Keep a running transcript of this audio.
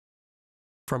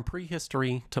From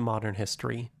prehistory to modern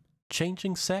history,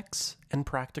 changing sex and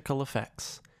practical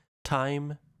effects,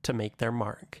 time to make their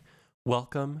mark.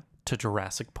 Welcome to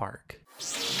Jurassic Park.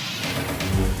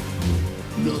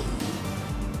 No,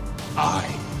 I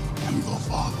am the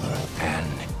father. And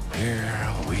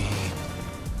here we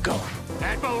go.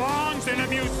 That belongs in a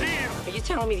museum. Are you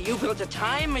telling me that you built a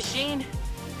time machine?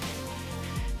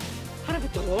 Out of a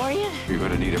DeLorean? You're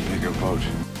gonna need a bigger boat.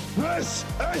 This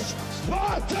is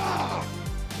Sparta!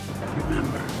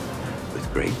 Remember, with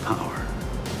great power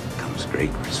comes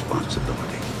great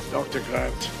responsibility. Dr.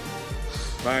 Grant,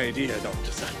 my dear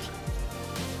Dr. Sattler,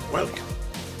 welcome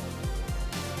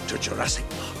to Jurassic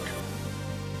Park.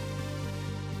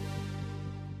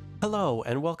 Hello,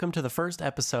 and welcome to the first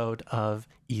episode of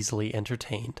Easily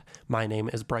Entertained. My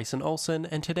name is Bryson Olson,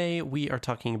 and today we are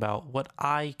talking about what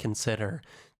I consider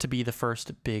to be the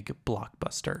first big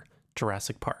blockbuster,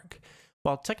 Jurassic Park.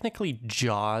 While technically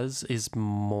Jaws is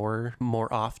more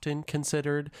often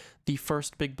considered the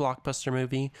first big blockbuster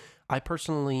movie, I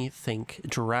personally think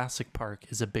Jurassic Park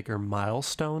is a bigger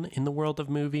milestone in the world of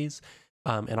movies,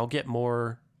 and I'll get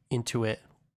more into it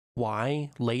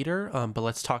why later, but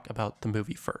let's talk about the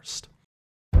movie first.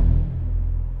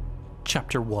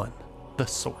 Chapter 1, The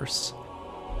Source.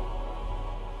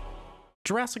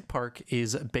 Jurassic Park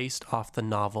is based off the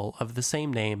novel of the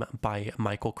same name by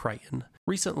Michael Crichton.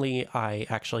 Recently, I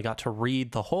actually got to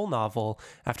read the whole novel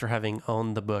after having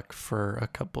owned the book for a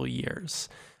couple years.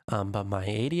 But my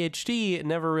ADHD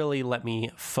never really let me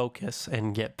focus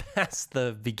and get past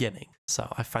the beginning.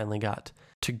 So I finally got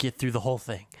to get through the whole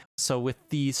thing. So with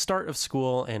the start of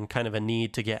school and kind of a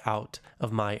need to get out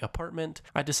of my apartment,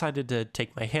 I decided to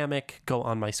take my hammock, go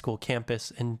on my school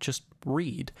campus, and just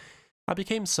read. I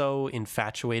became so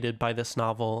infatuated by this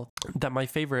novel that my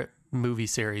favorite movie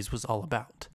series was all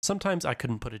about. Sometimes I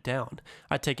couldn't put it down.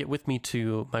 I'd take it with me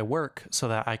to my work so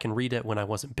that I can read it when I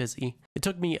wasn't busy. It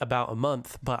took me about a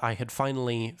month, but I had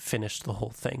finally finished the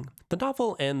whole thing. The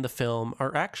novel and the film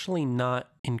are actually not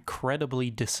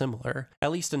incredibly dissimilar,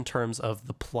 at least in terms of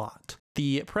the plot.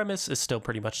 The premise is still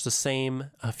pretty much the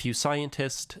same. A few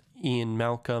scientists, Ian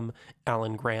Malcolm,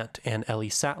 Alan Grant, and Ellie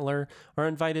Sattler, are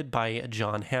invited by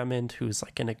John Hammond, who's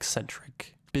like an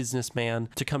eccentric businessman,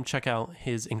 to come check out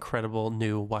his incredible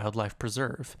new wildlife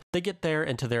preserve. They get there,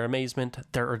 and to their amazement,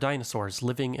 there are dinosaurs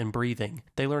living and breathing.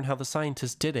 They learn how the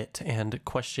scientists did it and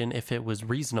question if it was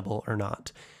reasonable or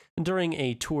not. During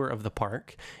a tour of the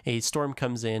park, a storm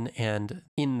comes in, and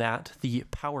in that, the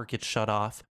power gets shut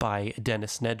off by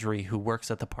Dennis Nedry, who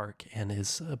works at the park and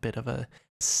is a bit of a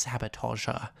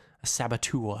saboteur.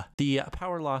 The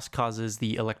power loss causes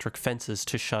the electric fences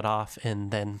to shut off,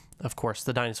 and then, of course,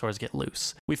 the dinosaurs get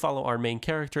loose. We follow our main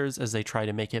characters as they try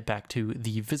to make it back to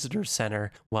the visitor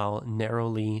center while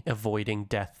narrowly avoiding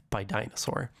death by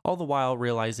dinosaur, all the while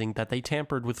realizing that they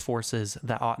tampered with forces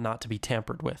that ought not to be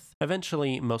tampered with.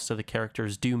 Eventually, most of the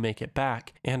characters do make it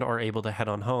back and are able to head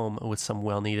on home with some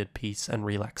well-needed peace and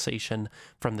relaxation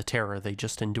from the terror they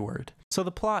just endured. So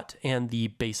the plot and the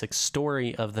basic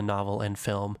story of the novel and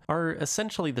film are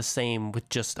essentially the same with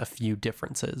just a few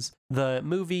differences. The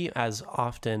movie, as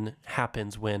often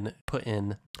happens when put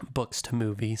in books to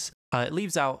movies, it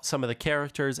leaves out some of the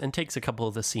characters and takes a couple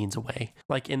of the scenes away.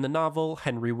 Like in the novel,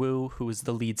 Henry Wu, who is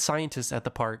the lead scientist at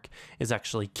the park, is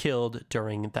actually killed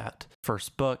during that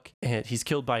first book. And he's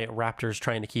killed by raptors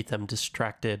trying to keep them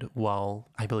distracted while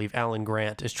I believe Alan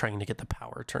Grant is trying to get the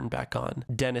power turned back on.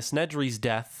 Dennis Nedry's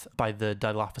death by the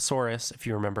Dilophosaurus, if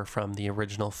you remember from the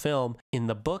original film, in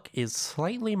the book is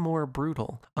slightly more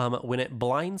brutal. When it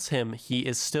blinds him, he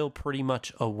is still pretty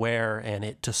much aware, and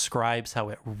it describes how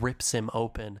it rips him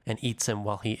open and eats him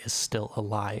while he is still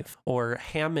alive. Or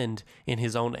Hammond, in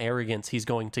his own arrogance, he's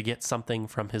going to get something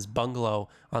from his bungalow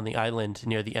on the island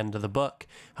near the end of the book.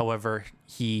 However,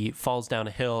 he falls down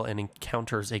a hill and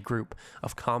encounters a group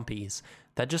of compies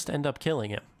that just end up killing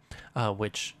him,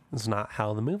 which is not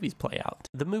how the movies play out.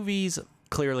 The movies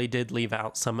clearly did leave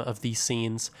out some of these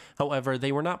scenes. However,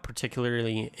 they were not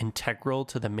particularly integral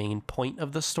to the main point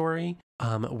of the story,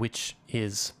 which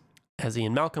is, as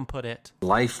Ian Malcolm put it,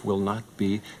 life will not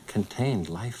be contained.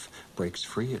 Life breaks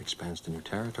free, it expands to new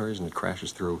territories, and it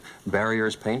crashes through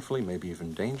barriers painfully, maybe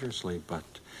even dangerously, but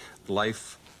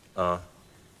life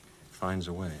finds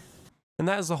a way. And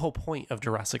that is the whole point of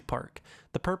Jurassic Park.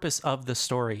 The purpose of the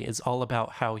story is all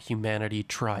about how humanity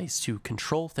tries to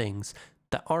control things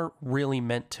that aren't really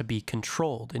meant to be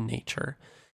controlled in nature.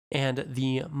 And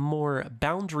the more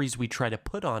boundaries we try to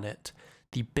put on it,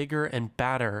 the bigger and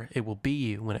badder it will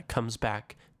be when it comes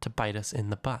back to bite us in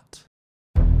the butt.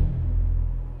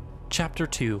 Chapter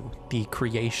 2, The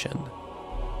Creation.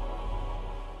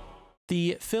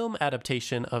 The film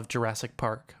adaptation of Jurassic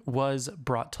Park was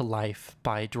brought to life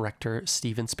by director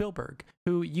Steven Spielberg,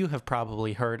 who you have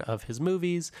probably heard of his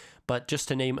movies, but just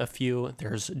to name a few,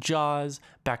 there's Jaws,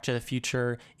 Back to the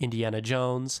Future, Indiana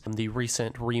Jones, the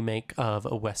recent remake of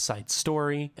A West Side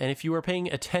Story, and if you were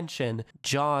paying attention,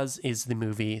 Jaws is the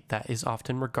movie that is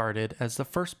often regarded as the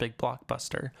first big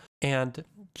blockbuster, and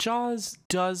Jaws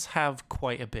does have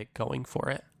quite a bit going for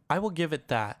it. I will give it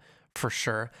that for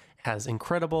sure. It has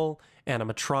incredible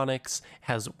animatronics,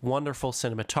 has wonderful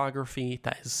cinematography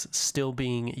that is still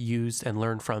being used and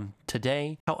learned from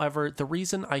today. However, the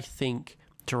reason I think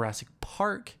Jurassic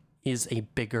Park is a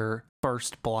bigger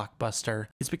first blockbuster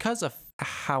is because of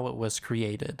how it was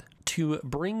created. To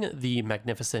bring the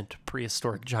magnificent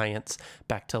prehistoric giants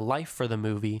back to life for the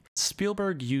movie,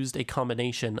 Spielberg used a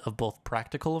combination of both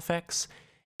practical effects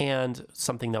and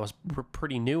something that was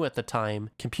pretty new at the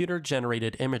time,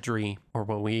 computer-generated imagery, or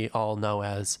what we all know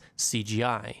as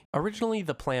CGI. Originally,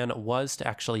 the plan was to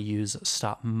actually use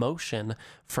stop motion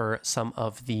for some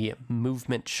of the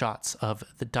movement shots of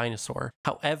the dinosaur.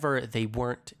 However, they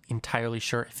weren't entirely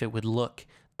sure if it would look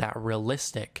that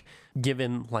realistic,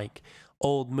 given like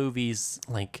old movies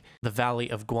like The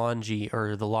Valley of Gwangi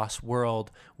or The Lost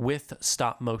World with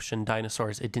stop motion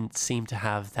dinosaurs. It didn't seem to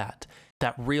have that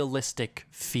realistic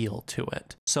feel to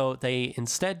it. So they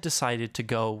instead decided to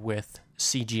go with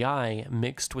CGI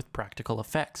mixed with practical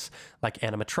effects like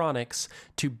animatronics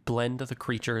to blend the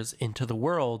creatures into the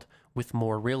world with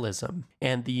more realism.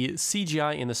 And the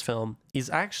CGI in this film is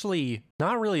actually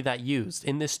not really that used.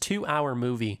 In this 2-hour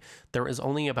movie, there is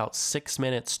only about 6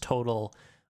 minutes total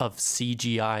of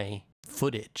CGI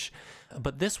footage.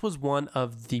 But this was one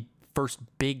of the first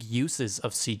big uses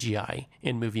of CGI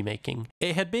in movie making.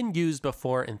 It had been used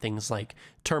before in things like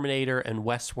Terminator and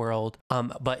Westworld,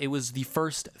 but it was the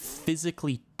first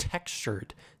physically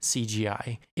textured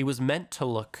CGI. It was meant to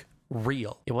look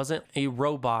real. It wasn't a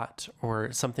robot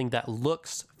or something that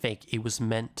looks fake. It was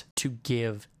meant to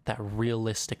give that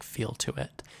realistic feel to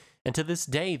it. And to this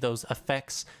day, those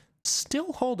effects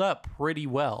still hold up pretty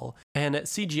well. And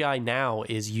CGI now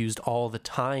is used all the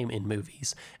time in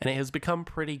movies, and it has become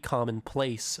pretty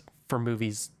commonplace for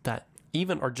movies that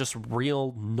even are just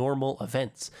real normal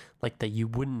events, like that you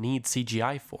wouldn't need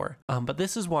CGI for. But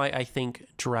this is why I think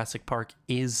Jurassic Park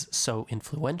is so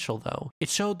influential, though. It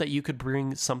showed that you could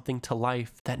bring something to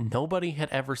life that nobody had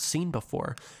ever seen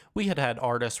before. We had had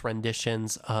artist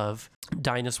renditions of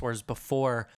dinosaurs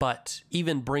before, but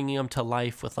even bringing them to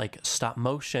life with like stop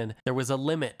motion, there was a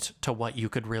limit to what you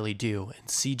could really do, and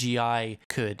CGI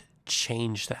could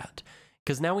change that.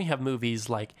 Because now we have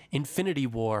movies like Infinity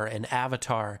War and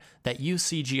Avatar that use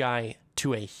CGI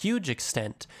to a huge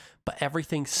extent, but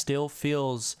everything still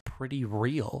feels pretty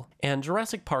real. And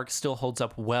Jurassic Park still holds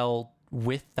up well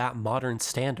with that modern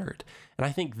standard. And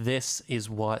I think this is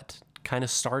what kind of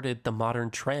started the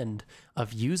modern trend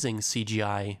of using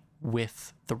CGI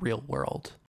with the real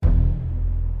world.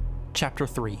 Chapter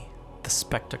 3: The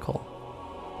Spectacle.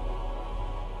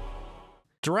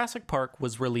 Jurassic Park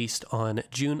was released on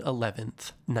June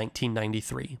 11th,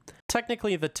 1993.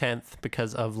 Technically the 10th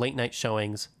because of late night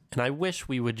showings, and I wish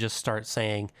we would just start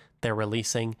saying they're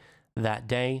releasing that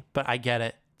day, but I get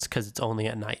it. It's because it's only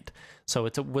at night. So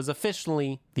it was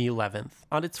officially the 11th.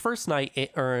 On its first night,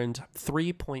 it earned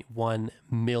 $3.1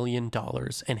 million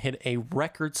and hit a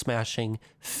record-smashing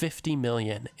 $50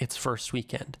 million its first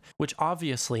weekend, which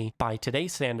obviously, by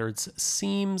today's standards,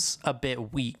 seems a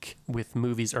bit weak, with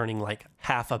movies earning like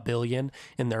 $500 million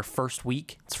in their first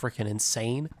week. It's freaking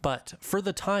insane. But for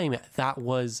the time, that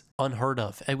was unheard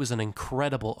of. It was an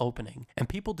incredible opening, and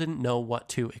people didn't know what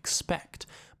to expect.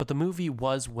 But the movie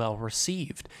was well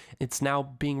received. It's now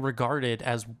being regarded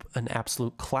as an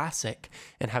absolute classic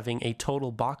and having a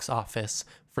total box office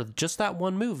for just that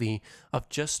one movie of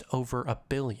just over $1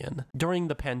 billion. During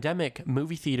the pandemic,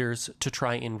 movie theaters, to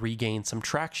try and regain some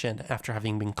traction after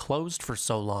having been closed for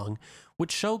so long,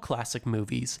 would show classic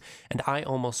movies, and I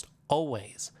almost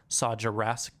always saw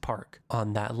Jurassic Park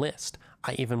on that list.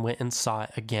 I even went and saw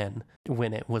it again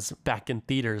when it was back in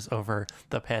theaters over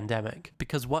the pandemic.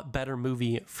 Because what better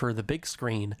movie for the big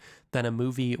screen than a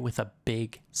movie with a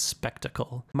big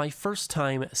spectacle? My first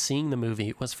time seeing the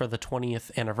movie was for the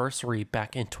 20th anniversary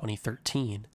back in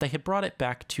 2013. They had brought it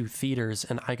back to theaters,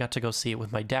 and I got to go see it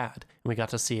with my dad, and we got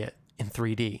to see it in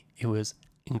 3D. It was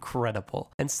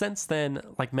incredible. And since then,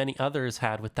 like many others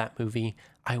had with that movie,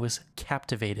 I was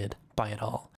captivated by it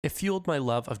all. It fueled my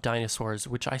love of dinosaurs,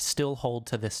 which I still hold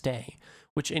to this day,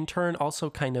 which in turn also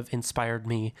kind of inspired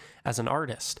me as an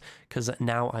artist, because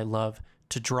now I love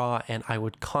to draw, and I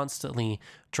would constantly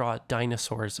draw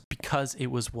dinosaurs because it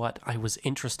was what I was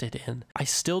interested in. I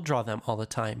still draw them all the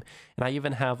time, and I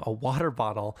even have a water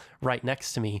bottle right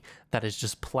next to me that is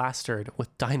just plastered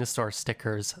with dinosaur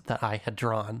stickers that I had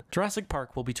drawn. Jurassic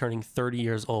Park will be turning 30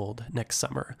 years old next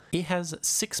summer. It has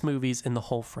 6 movies in the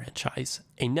whole franchise,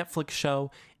 a Netflix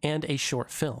show, and a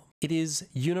short film. It is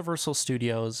Universal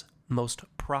Studios' most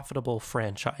profitable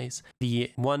franchise.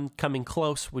 The one coming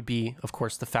close would be, of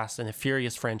course, the Fast and the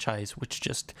Furious franchise, which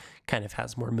just kind of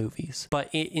has more movies. But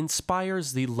it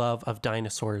inspires the love of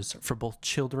dinosaurs for both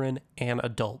children and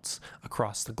adults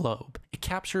across the globe. It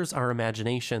captures our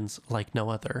imaginations like no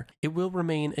other. It will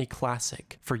remain a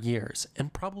classic for years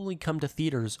and probably come to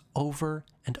theaters over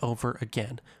and over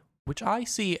again, which I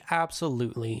see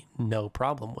absolutely no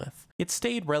problem with. It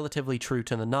stayed relatively true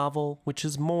to the novel, which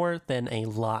is more than a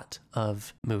lot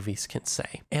of movies can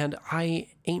say. And I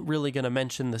ain't really going to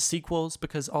mention the sequels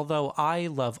because although I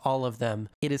love all of them,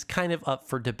 it is kind of up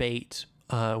for debate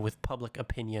with public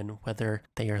opinion whether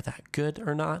they are that good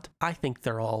or not. I think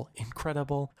they're all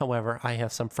incredible. However, I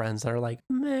have some friends that are like,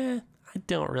 meh, I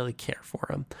don't really care for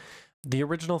them. The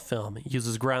original film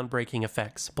uses groundbreaking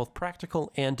effects, both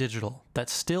practical and digital,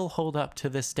 that still hold up to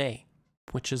this day,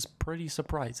 which is pretty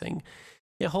surprising.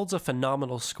 It holds a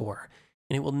phenomenal score,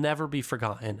 and it will never be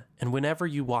forgotten, and whenever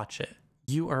you watch it,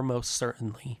 you are most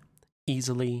certainly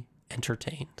easily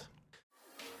entertained.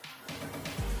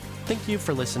 Thank you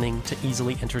for listening to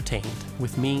Easily Entertained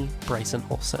with me, Bryson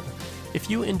Olson. If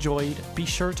you enjoyed, be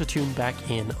sure to tune back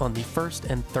in on the first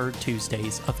and third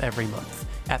Tuesdays of every month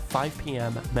at 5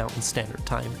 p.m. Mountain Standard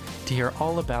Time to hear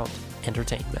all about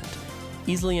entertainment.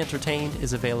 Easily Entertained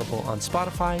is available on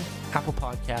Spotify, Apple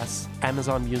Podcasts,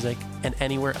 Amazon Music, and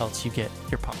anywhere else you get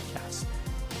your podcasts.